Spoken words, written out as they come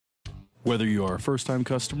Whether you are a first-time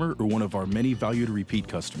customer or one of our many valued repeat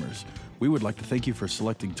customers, we would like to thank you for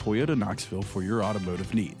selecting Toyota Knoxville for your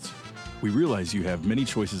automotive needs. We realize you have many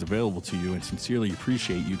choices available to you and sincerely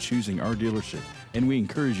appreciate you choosing our dealership, and we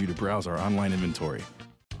encourage you to browse our online inventory.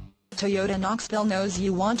 Toyota Knoxville knows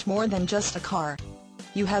you want more than just a car.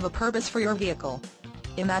 You have a purpose for your vehicle.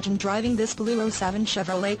 Imagine driving this blue 07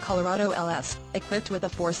 Chevrolet Colorado LS, equipped with a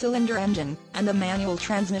 4-cylinder engine and a manual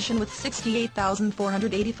transmission with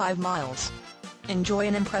 68,485 miles. Enjoy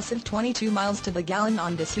an impressive 22 miles to the gallon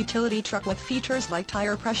on this utility truck with features like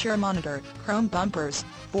tire pressure monitor, chrome bumpers,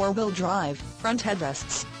 4-wheel drive, front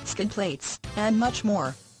headrests, skid plates, and much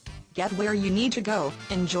more. Get where you need to go,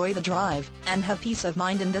 enjoy the drive, and have peace of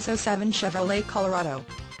mind in this 07 Chevrolet Colorado.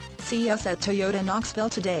 See us at Toyota Knoxville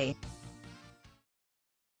today.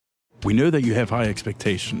 We know that you have high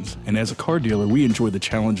expectations, and as a car dealer, we enjoy the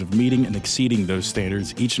challenge of meeting and exceeding those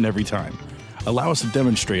standards each and every time. Allow us to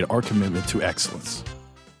demonstrate our commitment to excellence.